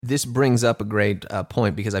this brings up a great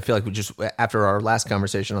point, because I feel like we just, after our last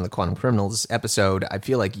conversation on the Quantum Criminals episode, I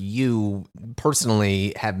feel like you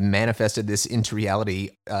personally have manifested this into reality.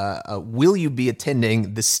 Will you be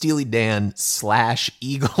attending the Steely Dan /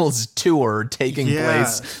 Eagles tour taking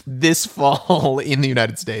place this fall in the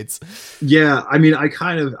United States? Yeah, I mean, I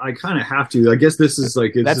kind of have to. I guess this is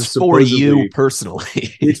like, that's for you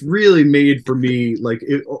personally. It's really made for me. Like,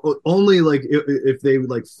 only like if they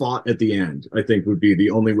like fought at the end, I think would be the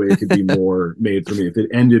only way it could be more made for me. If it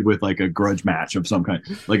ended with like a grudge match of some kind,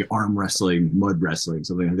 like arm wrestling, mud wrestling,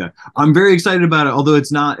 something like that. I'm very excited about it. Although it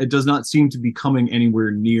does not seem to be coming anywhere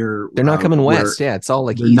near. They're not coming west. Yeah, it's all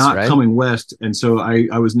like they're east, not right? coming west, and so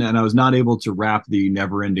I was not able to wrap the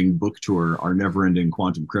never-ending book tour, our never-ending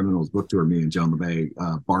Quantum Criminals book tour. Me and John LeVay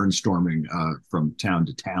barnstorming from town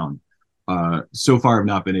to town. So far, I've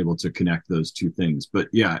not been able to connect those two things, but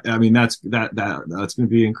yeah, I mean that's going to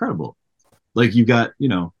be incredible. Like you got,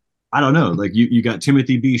 I don't know, like you got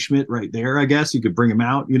Timothy B. Schmidt right there. I guess you could bring him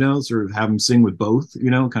out, sort of have him sing with both,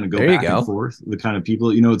 kind of go back and forth. The kind of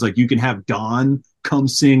people, it's like you can have Don come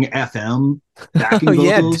sing FM backing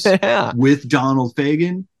vocals with Donald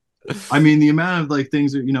Fagen. I mean, the amount of like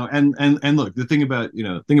things that, and look, the thing about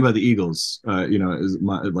the Eagles, is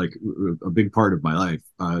like a big part of my life.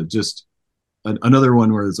 Just another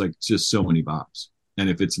one where it's like just so many bops. And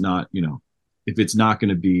if it's not going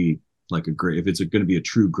to be like if it's going to be a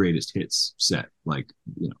true greatest hits set, like,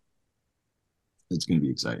 it's going to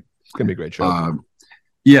be exciting. It's going to be a great show.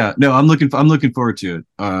 Yeah, no, I'm looking forward to it.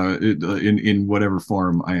 In whatever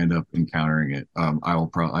form I end up encountering it. I will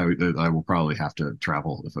probably have to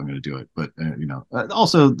travel if I'm going to do it. But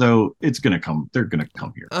also though, it's going to come. They're going to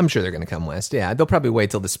come here. I'm sure they're going to come west. Yeah, they'll probably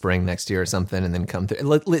wait till the spring next year or something, and then come through.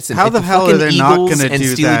 Listen, how the hell are they not going to do and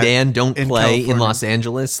Steely that? Dan don't in play California? in Los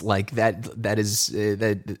Angeles like that. That is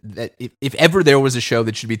that. If ever there was a show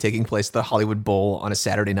that should be taking place at the Hollywood Bowl on a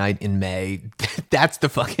Saturday night in May, that's the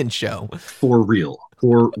fucking show. For real.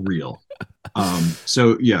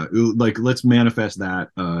 So yeah, like let's manifest that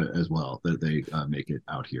as well, that they make it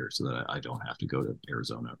out here so that I don't have to go to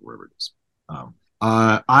Arizona or wherever it is.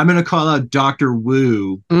 I'm gonna call out Dr.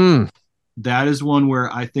 Wu. That is one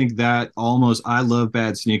where I think that almost, I love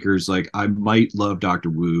Bad Sneakers. Like I might love Dr.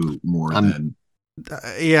 Wu more than.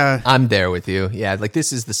 Yeah, I'm there with you. Yeah, like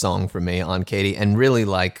this is the song for me on KATY, and really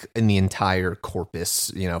like in the entire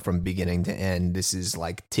corpus, from beginning to end, this is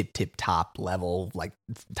like tip top level, like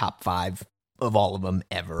top 5 of all of them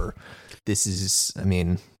ever. This is, I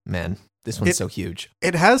mean, man, this one's so huge.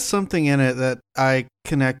 It has something in it that I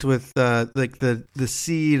connect with, like the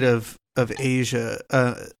seed of Asia,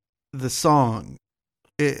 the song,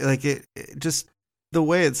 it just the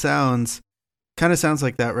way it sounds. Kind of sounds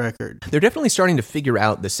like that record. They're definitely starting to figure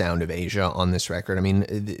out the sound of Asia on this record. I mean,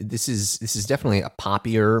 this is definitely a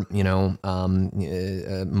poppier,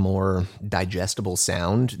 more digestible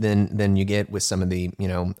sound than you get with some of the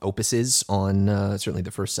opuses on certainly the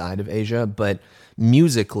first side of Asia. But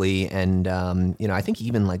musically and I think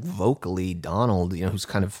even like vocally, Donald, who's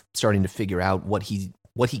kind of starting to figure out what he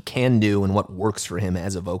can do and what works for him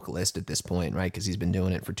as a vocalist at this point, right? Because he's been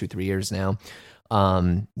doing it for 2-3 years now.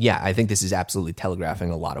 I think this is absolutely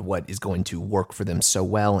telegraphing a lot of what is going to work for them so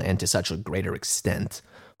well and to such a greater extent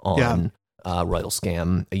on Royal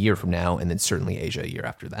Scam a year from now, and then certainly Asia a year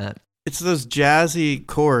after that. It's those jazzy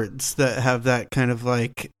chords that have that kind of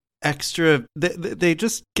like extra. They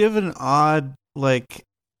just give an odd, like,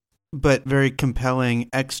 but very compelling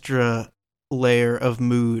extra layer of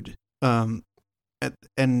mood, and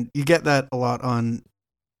you get that a lot on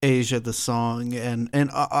Asia, the song, and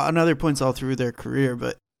on other points all through their career,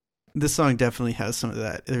 but this song definitely has some of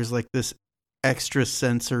that. There's like this extra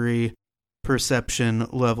sensory perception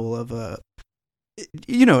level of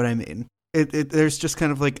you know what I mean. There's just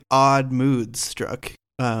kind of like odd moods struck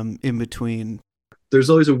in between. There's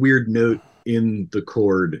always a weird note in the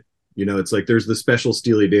chord. It's like there's the special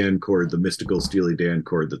Steely Dan chord, the mystical Steely Dan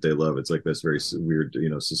chord that they love. It's like this very weird,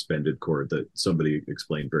 suspended chord that somebody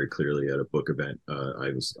explained very clearly at a book event.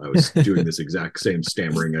 I was doing this exact same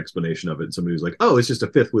stammering explanation of it, and somebody was like, "Oh, it's just a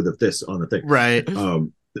fifth with a this on the thing." Right.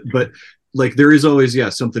 But like there is always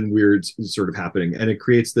something weird sort of happening, and it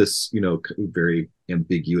creates this very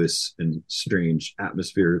ambiguous and strange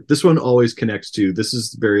atmosphere. This one always connects to this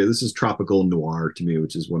is tropical noir to me,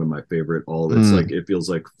 which is one of my favorite. All it's like it feels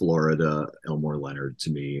like Florida, Elmore Leonard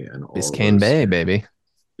to me, and all Biscayne Bay, baby.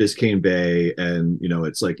 Biscayne Bay, and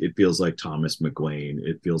it's like it feels like Thomas McGuane.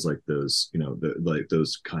 It feels like those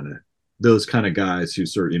those kind of guys who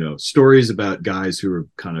sort of, stories about guys who have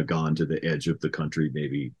kind of gone to the edge of the country,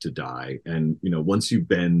 maybe to die. And, once you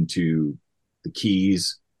bend to the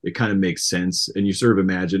Keys it kind of makes sense, and you sort of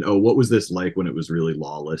imagine, oh, what was this like when it was really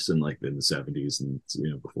lawless and like in the 70s and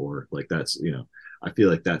before, like that's I feel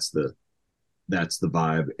like that's the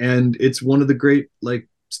vibe, and it's one of the great like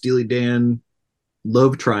Steely Dan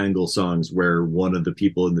love triangle songs where one of the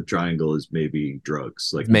people in the triangle is maybe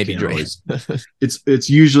drugs, like maybe drugs. It's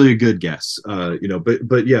usually a good guess,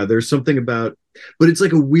 but yeah, there's something about, but it's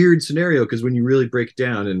like a weird scenario because when you really break it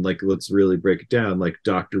down, and like let's really break it down, like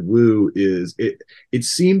Dr. Wu is it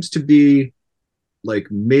seems to be like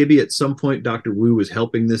maybe at some point Dr. Wu was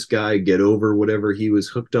helping this guy get over whatever he was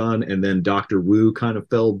hooked on, and then Dr. Wu kind of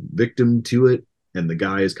fell victim to it, and the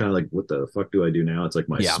guy is kind of like, what the fuck do I do now? It's like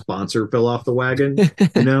my sponsor fell off the wagon,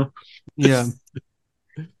 Yeah.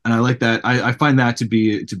 And I like that. I find that to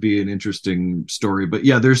be an interesting story. But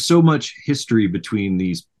yeah, there's so much history between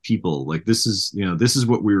these people. Like this is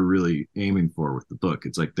what we were really aiming for with the book.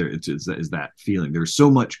 It's like is that feeling. There's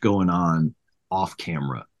so much going on off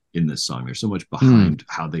camera in this song. There's so much behind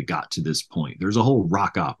how they got to this point. There's a whole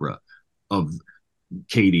rock opera of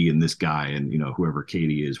KATY and this guy, and whoever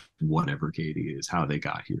KATY is, whatever KATY is, how they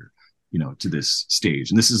got here, to this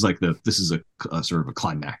stage. And this is a sort of a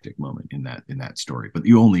climactic moment in that story, but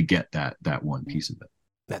you only get that one piece of it.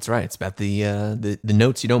 That's right. It's about the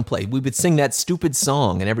notes you don't play. We would sing that stupid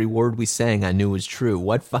song, and every word we sang, I knew was true.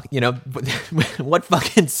 What what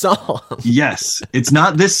fucking song? Yes, it's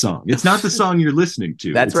not this song. It's not the song you're listening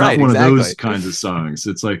to. That's it's right. Not one exactly. of those kinds of songs.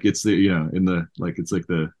 It's like it's the it's like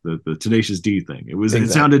the Tenacious D thing. It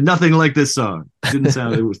sounded nothing like this song. It didn't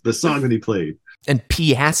sound. It was the song that he played. And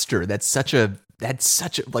Piaster. That's such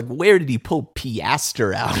a like. Where did he pull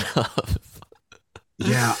Piaster out of?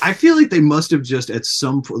 Yeah, I feel like they must have just at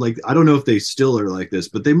some point, like, I don't know if they still are like this,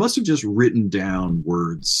 but they must have just written down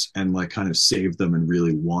words and like kind of saved them and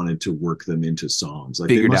really wanted to work them into songs. Like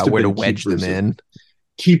figured out where to wedge them in.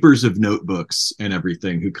 Keepers of notebooks and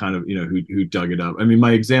everything who kind of, who dug it up. I mean,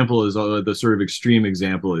 my example is the sort of extreme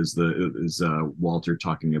example is Walter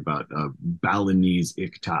talking about Balinese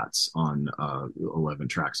iktats on 11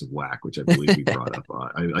 Tracks of Whack, which I believe we brought up.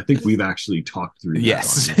 I think we've actually talked through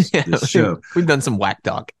that on this show. We've done some whack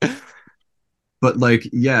talk. But like,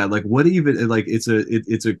 yeah, like what even, like it's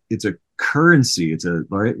a currency. It's a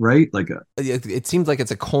right like it seems like it's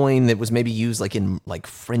a coin that was maybe used like in like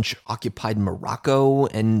French occupied Morocco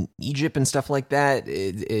and Egypt and stuff like that.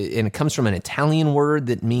 And it comes from an Italian word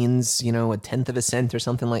that means, a tenth of a cent or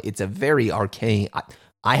something like. It's a very arcane.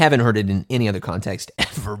 I haven't heard it in any other context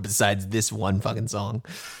ever besides this one fucking song.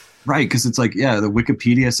 Right, because it's like, yeah, the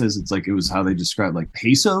Wikipedia says it's like it was how they described like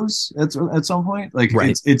pesos at some point. Like,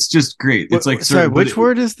 right. It's just great. It's like, sorry, which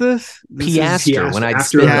word is this? Piaster. When I'd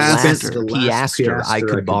spend Piaster, I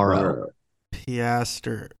could borrow.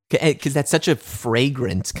 Piaster. Because that's such a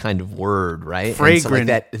fragrant kind of word, right? Fragrant. So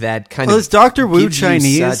like that kind of. Is Dr. Wu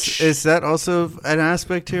Chinese? Is that also an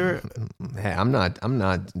aspect here? Hey, I'm not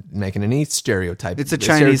making any stereotype. It's a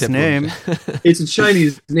Chinese name. It's a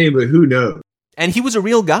Chinese name, but who knows? And he was a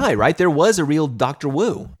real guy, right? There was a real Dr.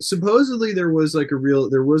 Wu. Supposedly there was a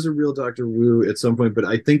real Dr. Wu at some point, but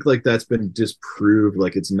I think like that's been disproved.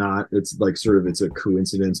 Like it's not, it's like sort of, it's a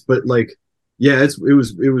coincidence, but like, yeah, it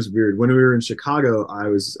was weird. When we were in Chicago, I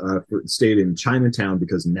stayed in Chinatown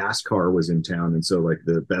because NASCAR was in town. And so like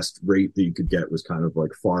the best rate that you could get was kind of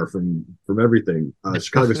like far from everything.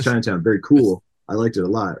 Chicago's Chinatown, very cool. I liked it a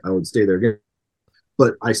lot. I would stay there again,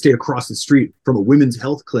 but I stayed across the street from a women's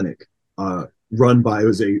health clinic, run by, it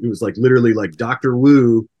was like literally like Dr.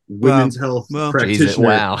 Wu, women's health practitioner. Jesus,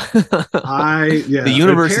 wow. The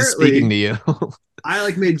universe is speaking to you. I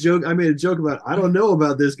made a joke about, I don't know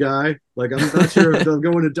about this guy. Like, I'm not sure if I'm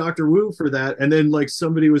going to Dr. Wu for that. And then like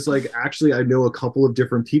somebody was like, actually, I know a couple of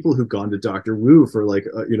different people who've gone to Dr. Wu for like,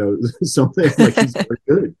 something like he's very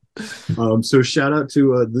good. So shout out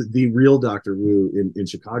to the real Dr. Wu in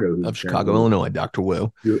Chicago. Of Chicago, Illinois, Dr.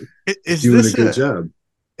 Wu. Doing a good job.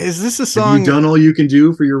 Is this a song? Have you done all you can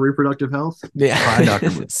do for your reproductive health? Yeah. Dr.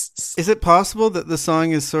 Wu. Is it possible that the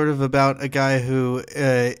song is sort of about a guy who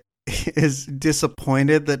is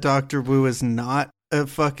disappointed that Dr. Wu is not a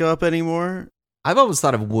fuck up anymore? I've always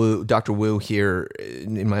thought of Dr. Wu here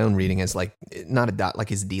in my own reading as like not like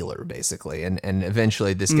his dealer basically, and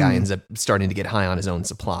eventually this guy ends up starting to get high on his own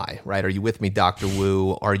supply. Right? Are you with me, Dr.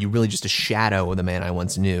 Wu? Are you really just a shadow of the man I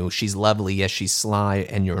once knew? She's lovely, yes, she's sly,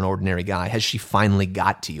 and you're an ordinary guy. Has she finally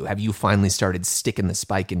got to you? Have you finally started sticking the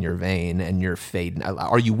spike in your vein and you're fading?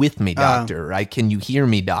 Are you with me, Doctor? Right? Can you hear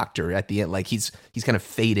me, Doctor? At the end, like he's kind of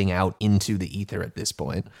fading out into the ether at this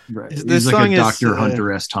point. Right. He's like a Dr.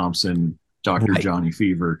 Hunter S. Thompson. Dr. Johnny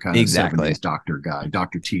Fever kind of 70s doctor guy,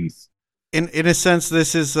 Dr. Teeth. In a sense,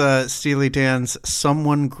 this is Steely Dan's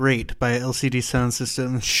 "Someone Great" by LCD Sound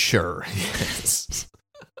System. Sure. Yes.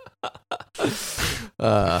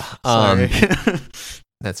 Sorry.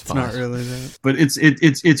 That's It's fine. not really that. But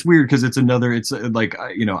it's weird because it's another. It's like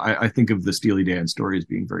I think of the Steely Dan story as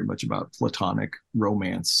being very much about platonic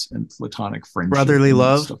romance and platonic friendship, Brotherly and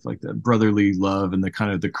love. stuff like that. Brotherly love and the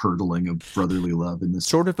kind of the curdling of brotherly love in this.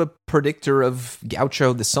 Sort of a predictor of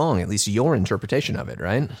Gaucho the song, at least your interpretation of it,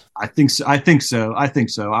 right? I think so. I think so.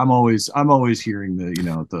 I'm always hearing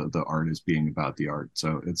the art as being about the art.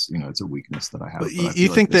 So it's it's a weakness that I have. But But I you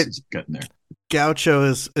feel think like this that is getting there. Gaucho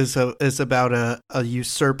is about a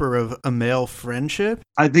usurper of a male friendship?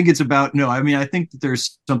 I think it's about no. I mean, I think that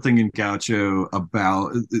there's something in Gaucho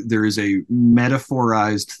about there is a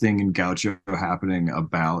metaphorized thing in Gaucho happening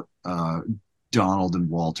about Donald and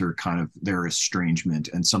Walter, kind of their estrangement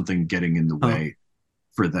and something getting in the way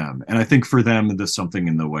for them. And I think for them, the something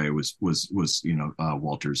in the way was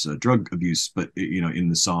Walter's drug abuse. But in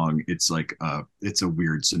the song, it's like it's a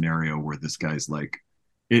weird scenario where this guy's like.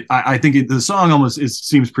 I think the song almost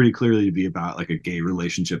seems pretty clearly to be about like a gay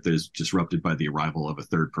relationship that is disrupted by the arrival of a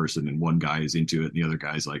third person, and one guy is into it, and the other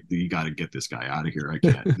guy's like, "You got to get this guy out of here. I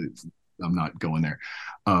can't. I'm not going there."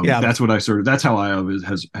 That's what that's how I always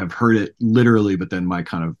have heard it literally. But then my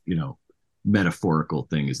kind of metaphorical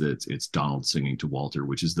thing is that it's Donald singing to Walter,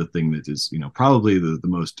 which is the thing that is probably the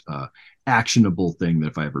most actionable thing that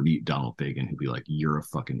if I ever meet Donald Fagen, he'll be like, "You're a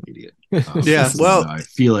fucking idiot." Yeah, well, I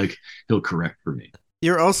feel like he'll correct for me.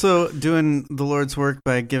 You're also doing the Lord's work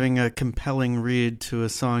by giving a compelling read to a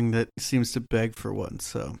song that seems to beg for one.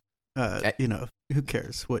 So, who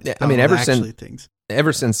cares what? Yeah, I mean, ever since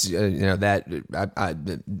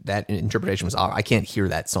that interpretation was off, I can't hear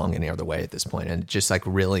that song any other way at this point, and just like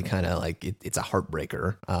really kind of like it's a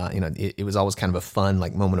heartbreaker. It was always kind of a fun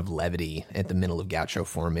like moment of levity at the middle of Gaucho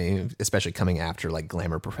for me, especially coming after like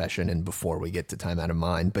Glamour Profession and before we get to Time Out of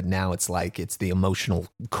Mind. But now it's like it's the emotional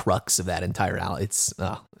crux of that entire album.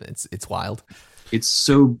 It's wild. It's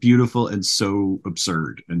so beautiful and so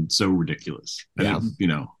absurd and so ridiculous. And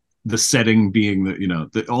yeah. The setting being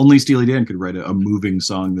that only Steely Dan could write a moving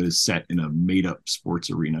song that is set in a made up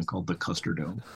sports arena called the Custer Dome.